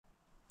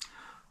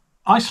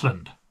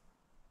Iceland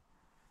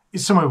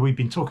is somewhere we've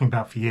been talking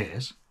about for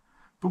years,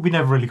 but we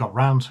never really got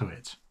round to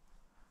it.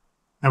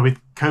 Now, with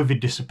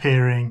COVID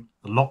disappearing,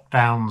 the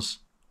lockdowns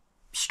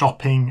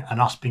stopping and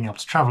us being able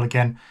to travel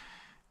again,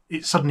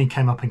 it suddenly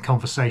came up in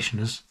conversation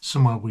as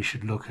somewhere we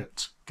should look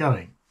at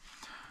going.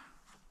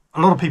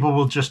 A lot of people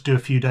will just do a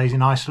few days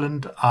in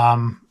Iceland.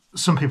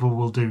 Some people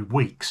will do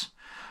weeks,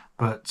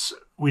 but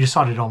we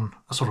decided on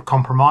a sort of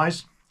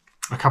compromise,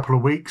 a couple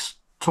of weeks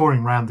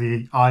touring around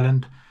the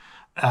island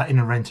in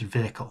a rented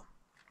vehicle.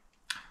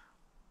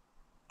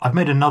 I've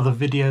made another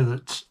video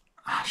that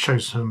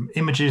shows some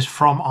images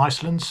from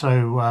Iceland,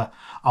 so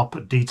I'll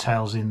put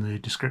details in the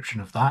description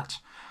of that.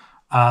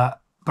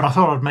 But I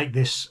thought I'd make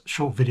this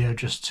short video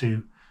just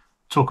to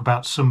talk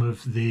about some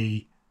of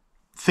the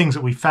things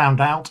that we found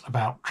out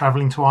about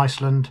travelling to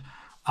Iceland,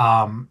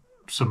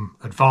 some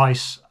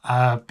advice,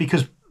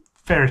 because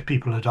various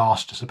people had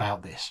asked us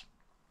about this.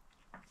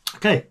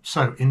 Okay,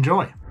 so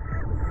enjoy.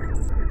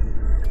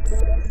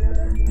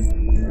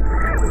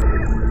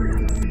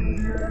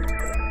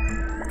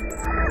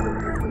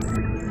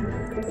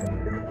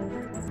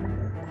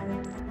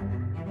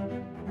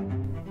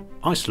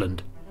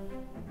 Iceland,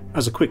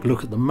 as a quick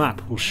look at the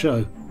map will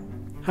show,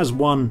 has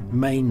one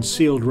main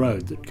sealed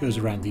road that goes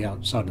around the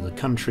outside of the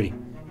country.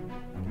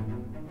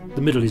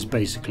 The middle is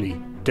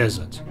basically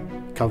desert,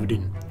 covered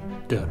in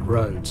dirt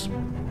roads.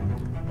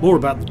 More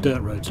about the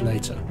dirt roads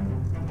later.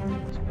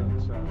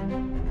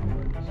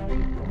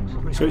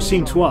 So it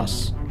seemed to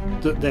us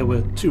that there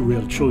were two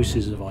real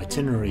choices of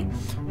itinerary.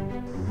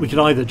 We could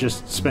either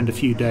just spend a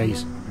few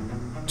days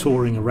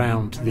touring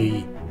around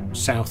the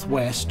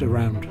southwest,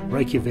 around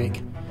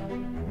Reykjavik,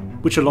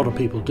 which a lot of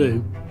people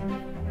do,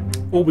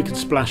 or we could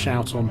splash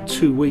out on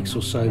 2 weeks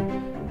or so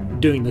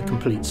doing the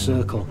complete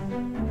circle.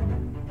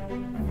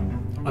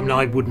 I mean,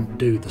 I wouldn't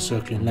do the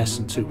circle in less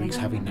than 2 weeks,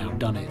 having now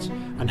done it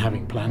and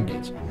having planned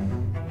it.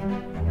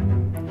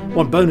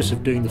 One bonus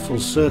of doing the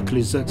full circle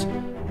is that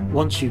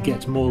once you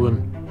get more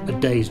than a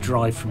day's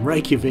drive from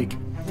Reykjavik,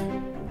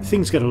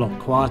 things get a lot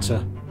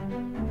quieter.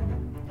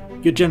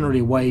 You're generally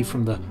away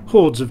from the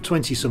hordes of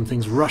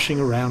 20-somethings rushing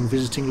around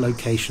visiting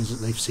locations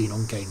that they've seen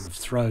on Game of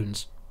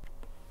Thrones.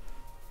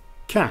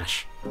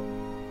 Cash.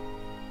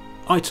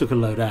 I took a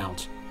load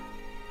out,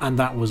 and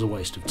that was a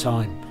waste of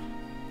time.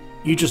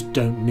 You just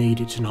don't need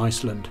it in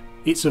Iceland.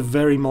 It's a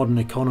very modern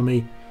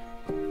economy.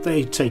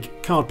 They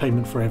take card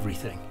payment for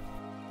everything.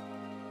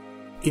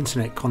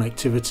 Internet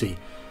connectivity.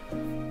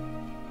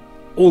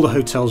 All the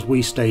hotels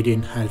we stayed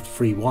in had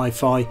free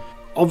Wi-Fi.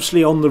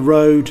 Obviously on the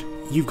road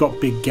you've got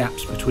big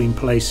gaps between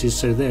places,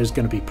 so there's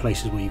going to be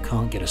places where you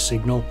can't get a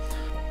signal.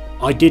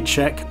 I did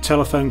check,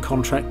 telephone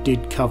contract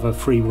did cover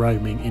free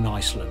roaming in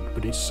Iceland,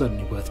 but it's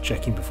certainly worth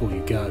checking before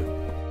you go.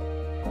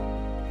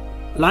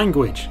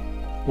 Language.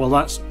 Well,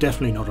 that's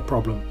definitely not a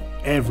problem.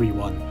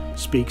 Everyone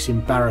speaks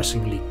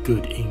embarrassingly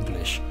good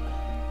English.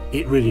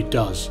 It really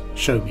does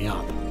show me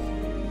up.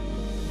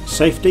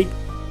 Safety?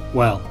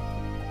 Well,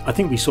 I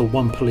think we saw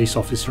one police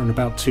officer in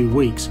about 2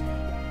 weeks.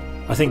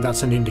 I think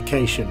that's an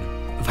indication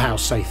of how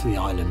safe the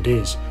island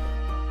is.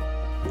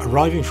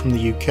 Arriving from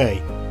the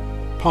UK,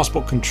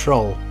 passport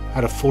control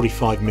had a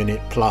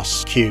 45-minute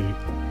plus queue,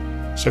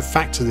 so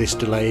factor this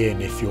delay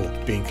in if you're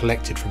being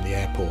collected from the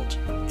airport.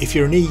 If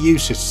you're an EU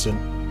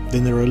citizen,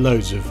 then there are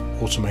loads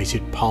of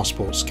automated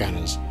passport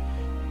scanners,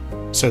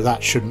 so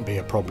that shouldn't be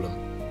a problem.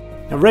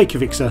 Now,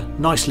 Reykjavik's a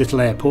nice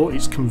little airport,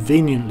 it's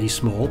conveniently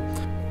small.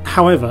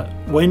 However,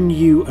 when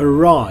you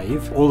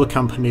arrive, all the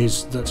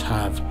companies that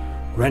have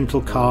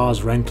rental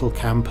cars, rental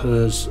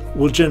campers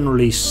will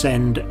generally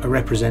send a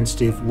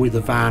representative with a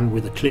van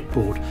with a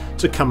clipboard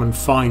to come and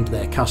find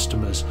their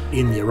customers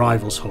in the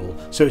arrivals hall.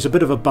 So it's a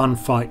bit of a bun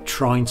fight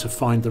trying to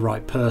find the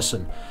right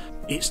person.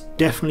 It's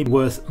definitely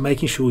worth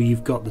making sure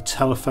you've got the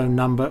telephone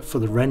number for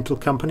the rental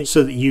company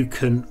so that you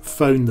can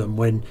phone them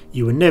when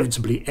you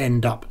inevitably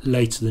end up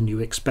later than you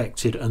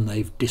expected and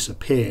they've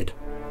disappeared.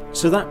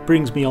 So that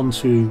brings me on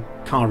to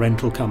car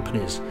rental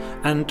companies,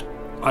 and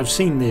I've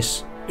seen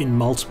this in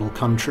multiple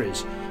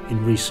countries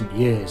in recent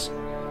years.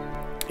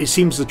 It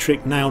seems the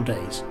trick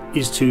nowadays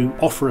is to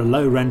offer a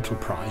low rental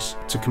price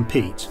to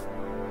compete,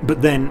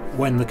 but then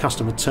when the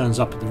customer turns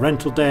up at the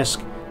rental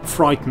desk,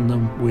 frighten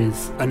them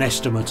with an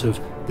estimate of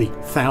the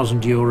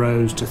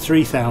 €1,000 to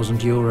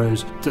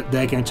 €3,000 that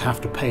they're going to have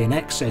to pay in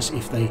excess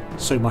if they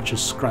so much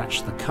as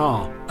scratch the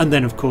car, and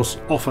then of course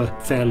offer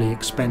fairly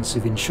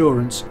expensive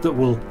insurance that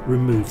will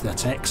remove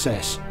that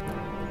excess.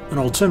 An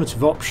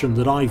alternative option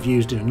that I've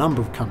used in a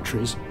number of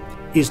countries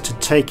is to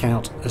take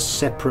out a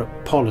separate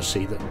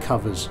policy that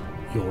covers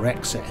your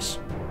excess.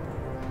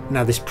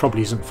 Now, this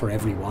probably isn't for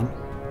everyone.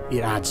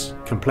 It adds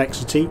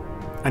complexity,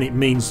 and it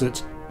means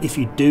that if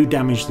you do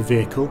damage the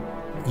vehicle,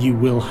 you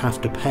will have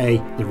to pay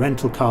the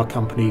rental car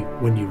company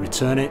when you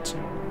return it,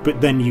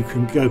 but then you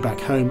can go back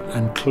home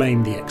and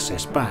claim the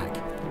excess back.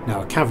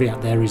 Now, a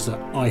caveat there is that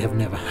I have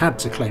never had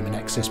to claim an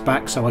excess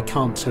back, so I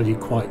can't tell you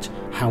quite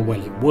how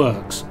well it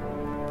works.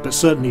 But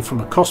certainly from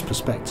a cost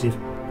perspective,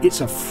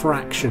 it's a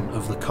fraction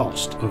of the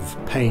cost of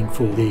paying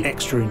for the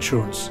extra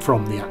insurance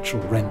from the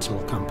actual rental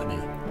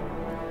company.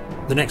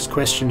 The next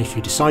question, if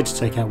you decide to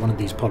take out one of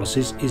these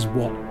policies, is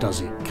what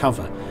does it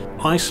cover?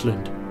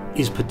 Iceland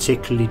is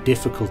particularly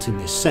difficult in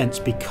this sense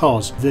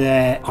because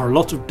there are a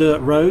lot of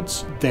dirt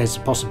roads. There's a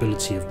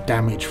possibility of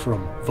damage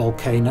from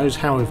volcanoes,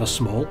 however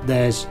small.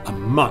 There's a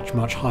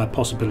much higher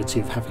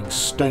possibility of having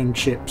stone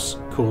chips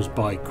caused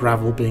by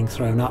gravel being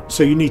thrown up.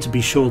 So you need to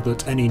be sure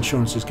that any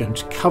insurance is going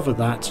to cover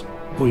that,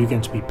 or you're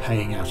going to be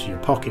paying out of your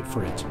pocket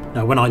for it.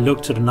 Now, when I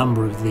looked at a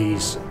number of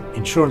these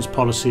insurance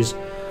policies,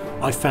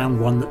 I found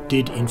one that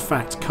did in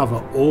fact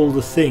cover all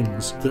the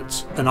things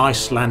that an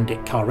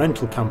Icelandic car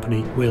rental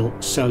company will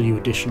sell you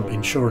additional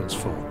insurance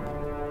for.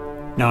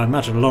 Now, I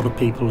imagine a lot of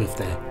people, if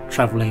they're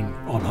travelling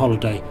on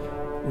holiday,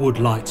 would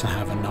like to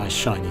have a nice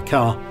shiny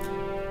car,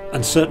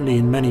 and certainly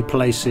in many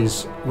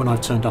places when I've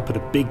turned up at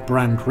a big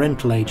brand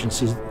rental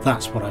agencies,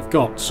 that's what I've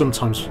got,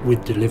 sometimes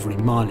with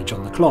delivering mileage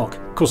on the clock.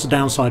 Of course, the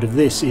downside of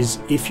this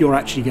is if you're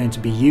actually going to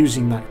be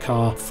using that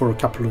car for a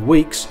couple of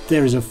weeks,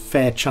 there is a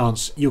fair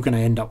chance you're going to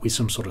end up with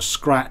some sort of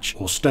scratch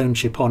or stone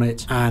chip on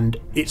it, and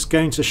it's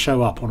going to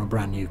show up on a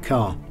brand new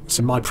car.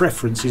 So my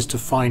preference is to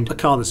find a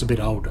car that's a bit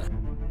older.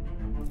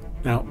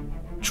 Now,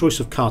 choice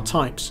of car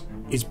types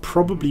is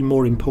probably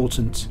more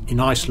important in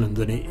Iceland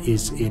than it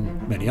is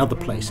in many other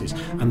places,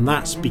 and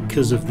that's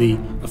because of the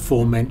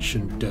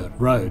aforementioned dirt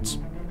roads.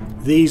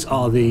 These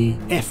are the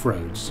F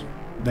roads.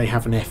 They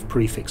have an F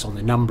prefix on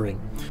their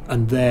numbering,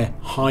 and they're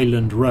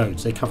highland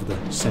roads. They cover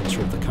the centre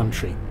of the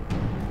country.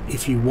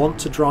 If you want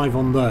to drive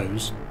on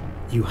those,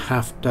 you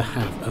have to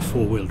have a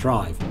four-wheel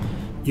drive.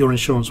 Your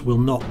insurance will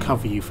not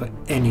cover you for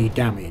any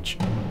damage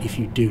if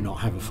you do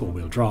not have a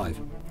four-wheel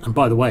drive. And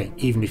by the way,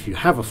 even if you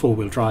have a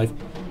four-wheel drive,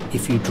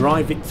 if you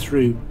drive it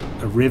through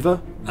a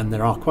river, and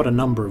there are quite a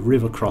number of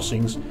river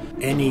crossings,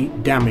 any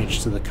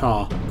damage to the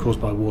car caused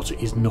by water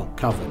is not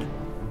covered.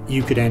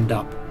 You could end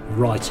up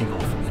writing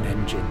off an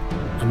engine,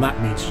 and that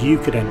means you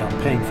could end up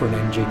paying for an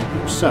engine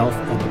yourself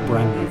on a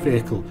brand new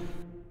vehicle.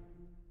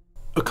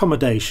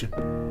 Accommodation.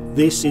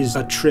 This is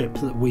a trip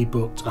that we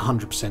booked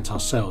 100%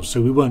 ourselves,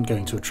 so we weren't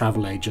going to a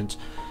travel agent.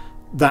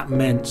 That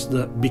meant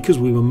that because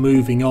we were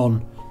moving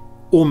on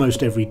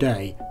almost every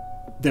day,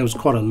 there was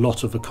quite a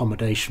lot of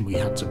accommodation we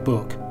had to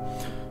book.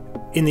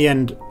 In the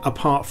end,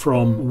 apart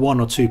from one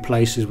or two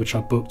places which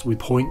I booked with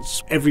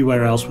points,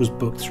 everywhere else was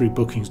booked through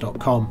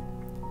bookings.com.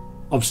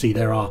 Obviously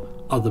there are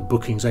other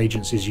bookings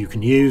agencies you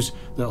can use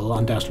that will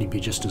undoubtedly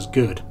be just as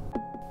good.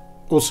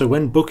 Also,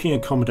 when booking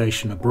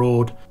accommodation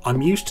abroad,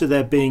 I'm used to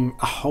there being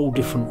a whole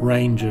different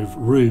range of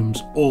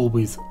rooms, all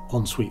with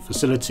ensuite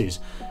facilities,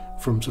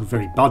 from sort of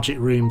very budget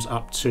rooms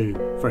up to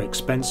very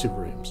expensive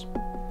rooms.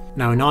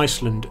 Now in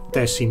Iceland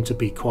there seemed to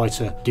be quite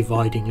a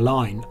dividing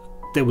line.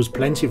 There was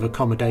plenty of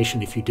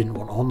accommodation if you didn't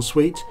want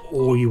ensuite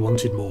or you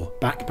wanted more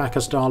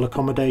backpacker style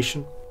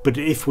accommodation. But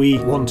if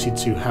we wanted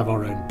to have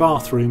our own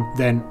bathroom,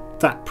 then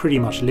that pretty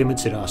much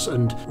limited us,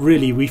 and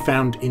really we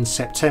found in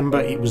September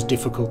it was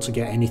difficult to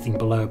get anything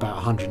below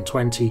about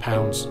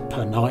 £120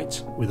 per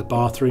night with a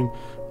bathroom,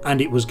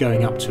 and it was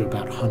going up to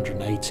about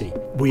 180.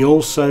 We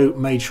also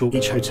made sure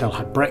each hotel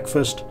had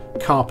breakfast,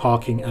 car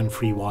parking and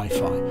free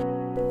Wi-Fi.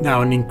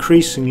 Now, an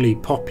increasingly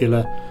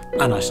popular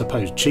and I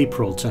suppose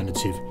cheaper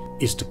alternative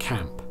is to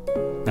camp.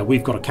 Now,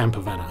 we've got a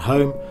camper van at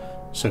home,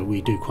 so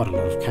we do quite a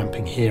lot of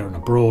camping here and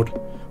abroad,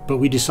 but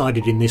we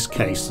decided in this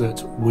case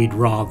that we'd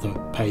rather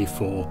pay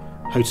for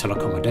hotel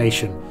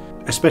accommodation,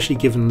 especially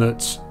given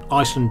that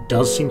Iceland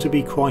does seem to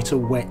be quite a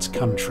wet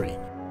country.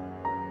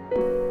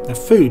 Now,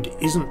 food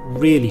isn't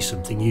really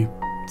something you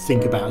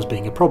think about as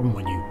being a problem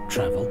when you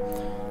travel,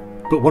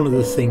 but one of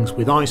the things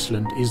with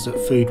Iceland is that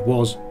food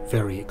was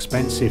very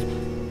expensive,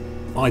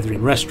 either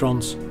in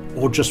restaurants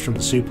or just from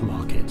the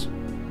supermarket.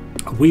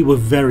 We were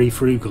very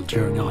frugal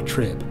during our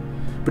trip,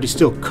 but it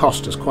still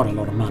cost us quite a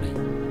lot of money.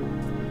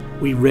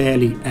 We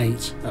rarely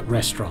ate at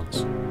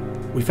restaurants.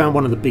 We found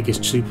one of the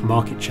biggest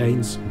supermarket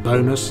chains,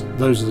 Bonus.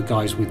 Those are the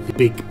guys with the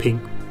big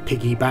pink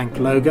piggy bank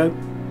logo,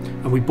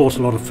 and we bought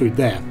a lot of food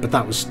there, but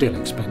that was still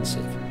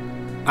expensive.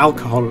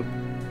 Alcohol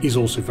is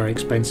also very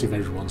expensive,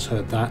 everyone's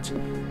heard that.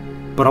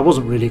 But I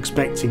wasn't really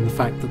expecting the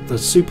fact that the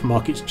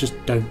supermarkets just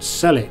don't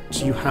sell it,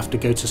 so you have to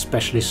go to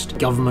specialist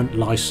government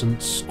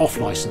licence, off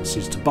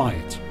licences to buy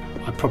it.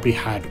 I probably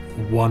had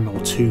 1 or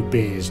 2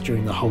 beers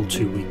during the whole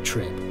 2-week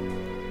trip.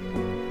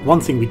 One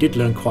thing we did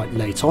learn quite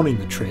late on in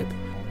the trip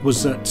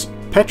was that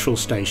petrol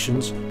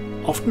stations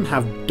often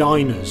have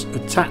diners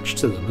attached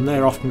to them, and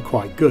they're often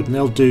quite good, and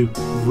they'll do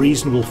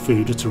reasonable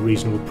food at a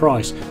reasonable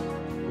price.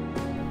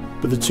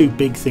 But the 2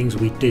 big things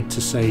we did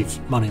to save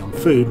money on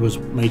food was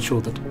made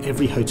sure that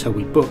every hotel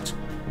we booked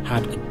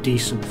had a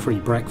decent free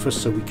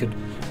breakfast, so we could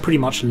pretty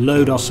much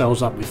load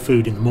ourselves up with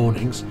food in the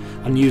mornings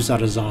and use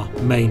that as our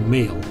main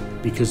meal,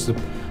 because the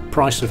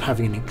price of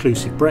having an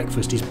inclusive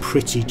breakfast is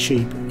pretty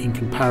cheap in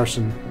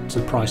comparison to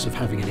the price of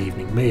having an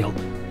evening meal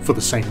for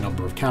the same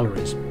number of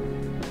calories.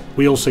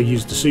 We also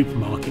used the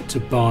supermarket to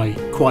buy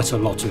quite a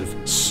lot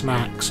of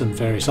snacks and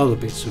various other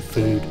bits of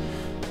food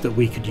that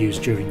we could use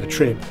during the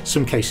trip.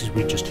 Some cases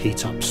we'd just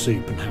heat up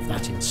soup and have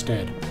that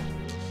instead.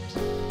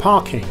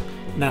 Parking.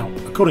 Now,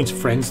 according to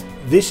friends,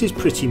 This is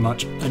pretty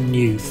much a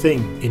new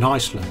thing in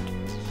Iceland.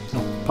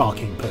 Not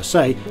parking per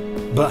se,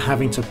 but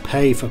having to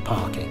pay for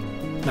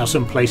parking. Now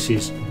some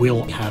places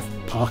will have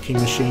parking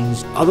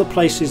machines. Other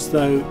places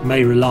though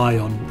may rely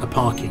on a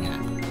parking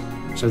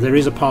app. So there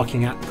is a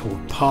parking app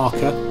called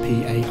Parker,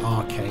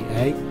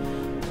 P-A-R-K-A.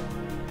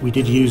 We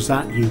did use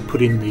that. You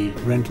put in the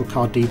rental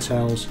car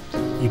details,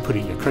 you put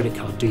in your credit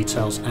card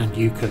details, and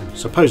you can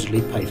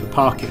supposedly pay for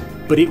parking.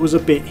 But it was a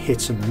bit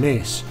hit and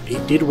miss.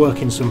 It did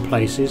work in some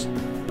places,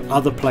 but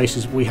other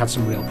places we had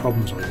some real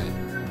problems with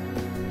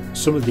it.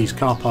 Some of these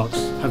car parks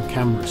have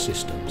camera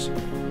systems,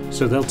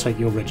 so they'll take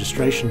your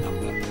registration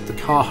number. The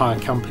car hire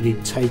company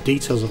take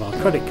details of our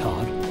credit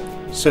card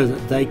so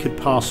that they could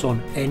pass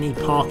on any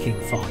parking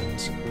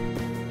fines.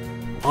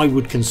 I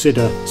would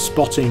consider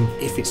spotting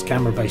if it's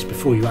camera based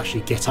before you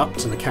actually get up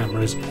to the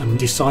cameras and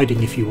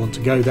deciding if you want to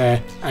go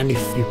there, and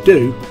if you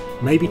do,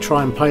 maybe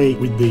try and play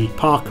with the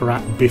Parker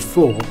app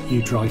before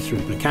you drive through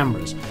the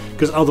cameras,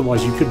 because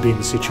otherwise you could be in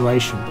the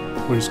situation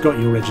where it's got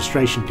your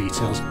registration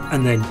details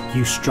and then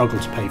you struggle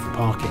to pay for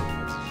parking.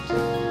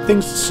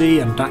 Things to see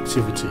and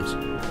activities.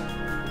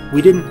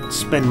 We didn't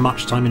spend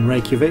much time in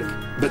Reykjavik,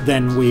 but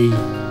then we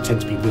tend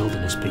to be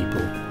wilderness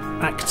people.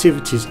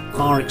 Activities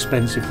are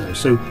expensive though,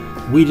 so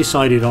we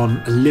decided on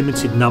a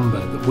limited number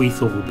that we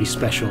thought would be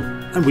special,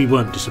 and we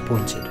weren't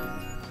disappointed.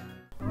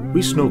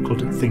 We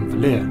snorkeled at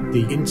Thingvellir,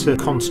 the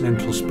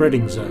intercontinental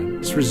spreading zone.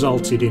 It's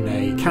resulted in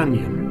a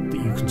canyon that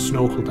you can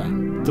snorkel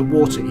down. The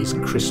water is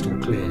crystal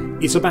clear.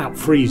 It's about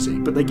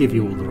freezing, but they give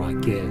you all the right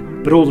gear.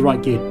 But all the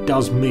right gear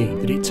does mean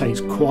that it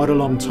takes quite a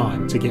long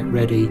time to get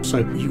ready, so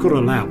you've got to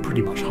allow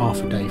pretty much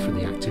half a day for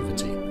the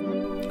activity.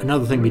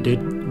 Another thing we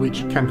did,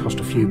 which can cost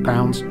a few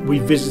pounds, we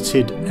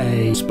visited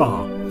a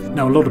spa.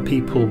 Now a lot of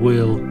people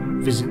will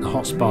visit the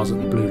hot spas at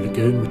the Blue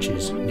Lagoon, which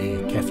is near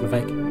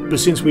Keflavik, but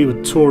since we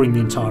were touring the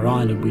entire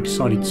island, we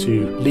decided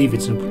to leave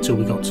it until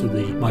we got to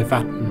the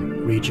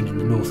Mývatn region in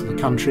the north of the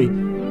country,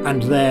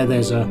 and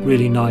there's a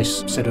really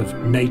nice set of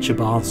nature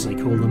baths, they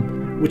call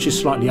them, which is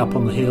slightly up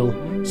on the hill,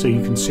 so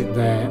you can sit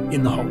there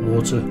in the hot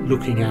water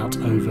looking out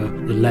over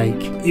the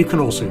lake. You can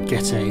also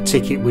get a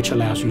ticket which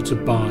allows you to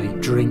buy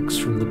drinks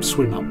from the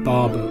swim up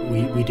bar, but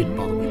we didn't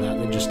bother with that.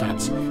 That just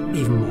adds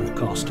even more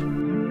cost.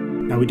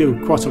 Now we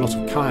do quite a lot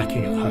of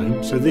kayaking at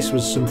home, so this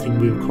was something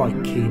we were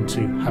quite keen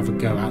to have a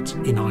go at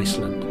in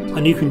Iceland.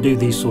 And you can do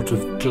these sort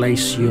of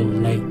glacial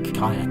lake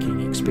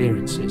kayaking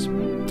experiences.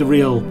 The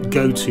real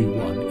go-to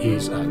one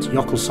is at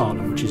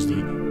Jökulsárlón, which is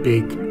the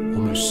big,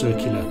 almost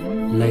circular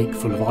lake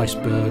full of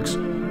icebergs.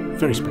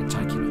 Very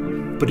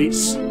spectacular, but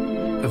it's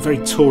a very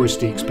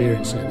touristy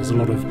experience there. There's a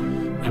lot of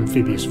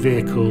amphibious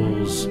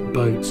vehicles,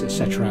 boats,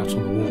 etc. out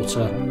on the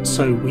water.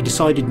 So we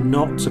decided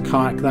not to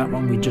kayak that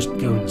one, we'd just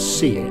go and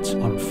see it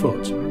on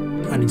foot.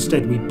 And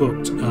instead we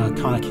booked a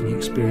kayaking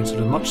experience at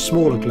a much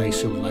smaller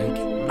glacial lake,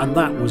 and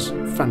that was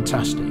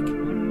fantastic.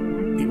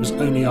 It was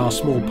only our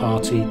small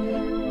party.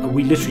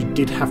 We literally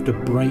did have to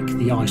break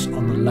the ice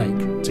on the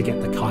lake to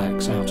get the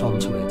kayaks out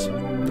onto it.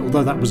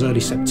 Although that was early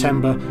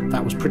September,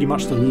 that was pretty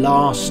much the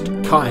last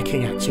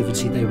kayaking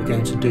activity they were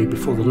going to do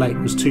before the lake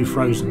was too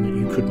frozen that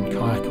you couldn't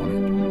kayak on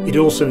it. It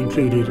also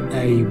included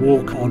a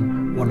walk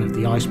on one of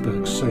the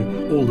icebergs, so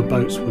all the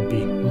boats would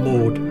be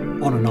moored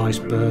on an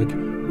iceberg.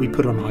 We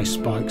put on ice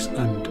spikes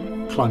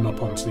and climb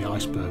up onto the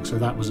iceberg, so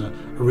that was a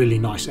really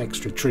nice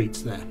extra treat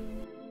there.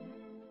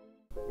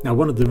 Now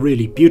one of the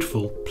really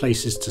beautiful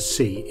places to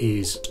see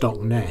is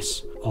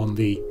Stockness on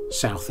the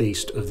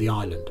southeast of the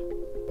island.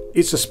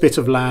 It's a spit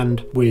of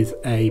land with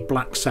a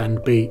black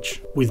sand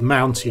beach with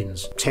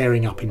mountains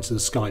tearing up into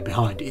the sky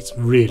behind. It's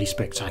really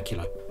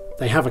spectacular.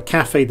 They have a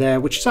cafe there,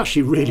 which is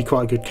actually really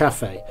quite a good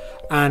cafe,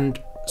 and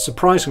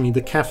surprisingly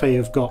the cafe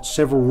have got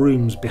several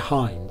rooms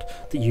behind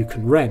that you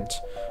can rent.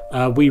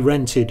 We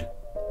rented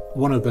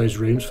one of those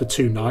rooms for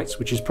 2 nights,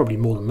 which is probably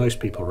more than most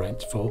people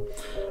rent for,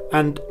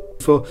 and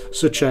for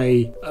such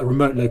a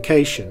remote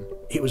location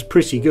it was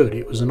pretty good.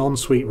 It was an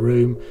ensuite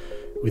room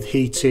with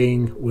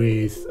heating,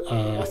 with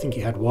I think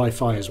it had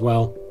Wi-Fi as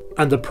well,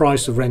 and the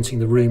price of renting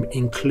the room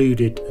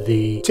included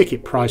the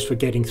ticket price for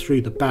getting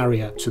through the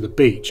barrier to the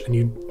beach, and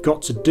you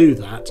got to do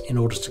that in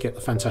order to get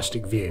the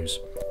fantastic views.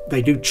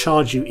 They do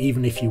charge you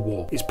even if you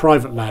walk. It's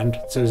private land,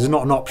 so there's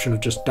not an option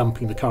of just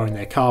dumping the car in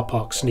their car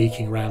park,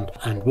 sneaking around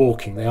and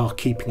walking. They are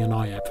keeping an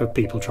eye out for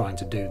people trying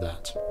to do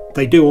that.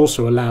 They do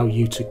also allow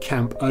you to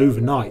camp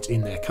overnight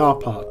in their car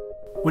park.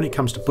 When it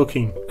comes to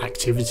booking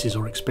activities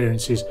or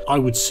experiences, I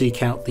would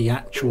seek out the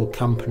actual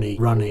company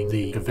running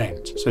the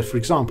event. So for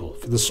example,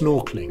 for the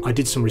snorkeling, I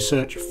did some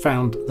research,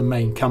 found the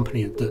main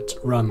company that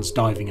runs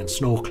diving and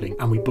snorkeling,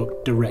 and we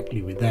booked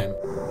directly with them.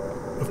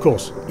 Of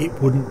course, it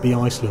wouldn't be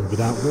Iceland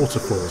without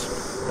waterfalls.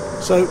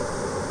 So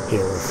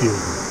here are a few of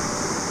them.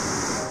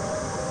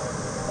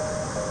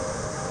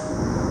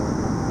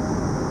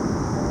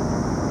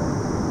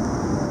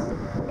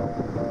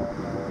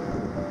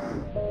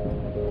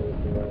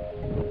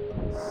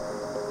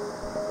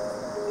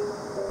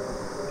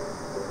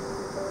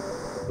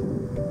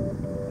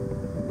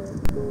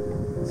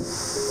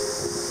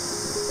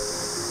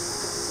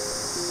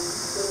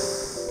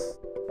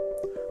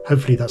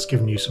 Hopefully that's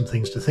given you some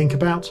things to think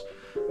about.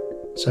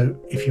 So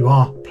if you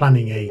are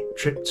planning a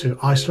trip to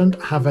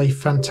Iceland, have a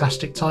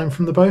fantastic time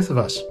from the both of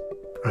us.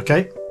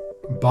 Okay,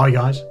 bye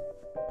guys.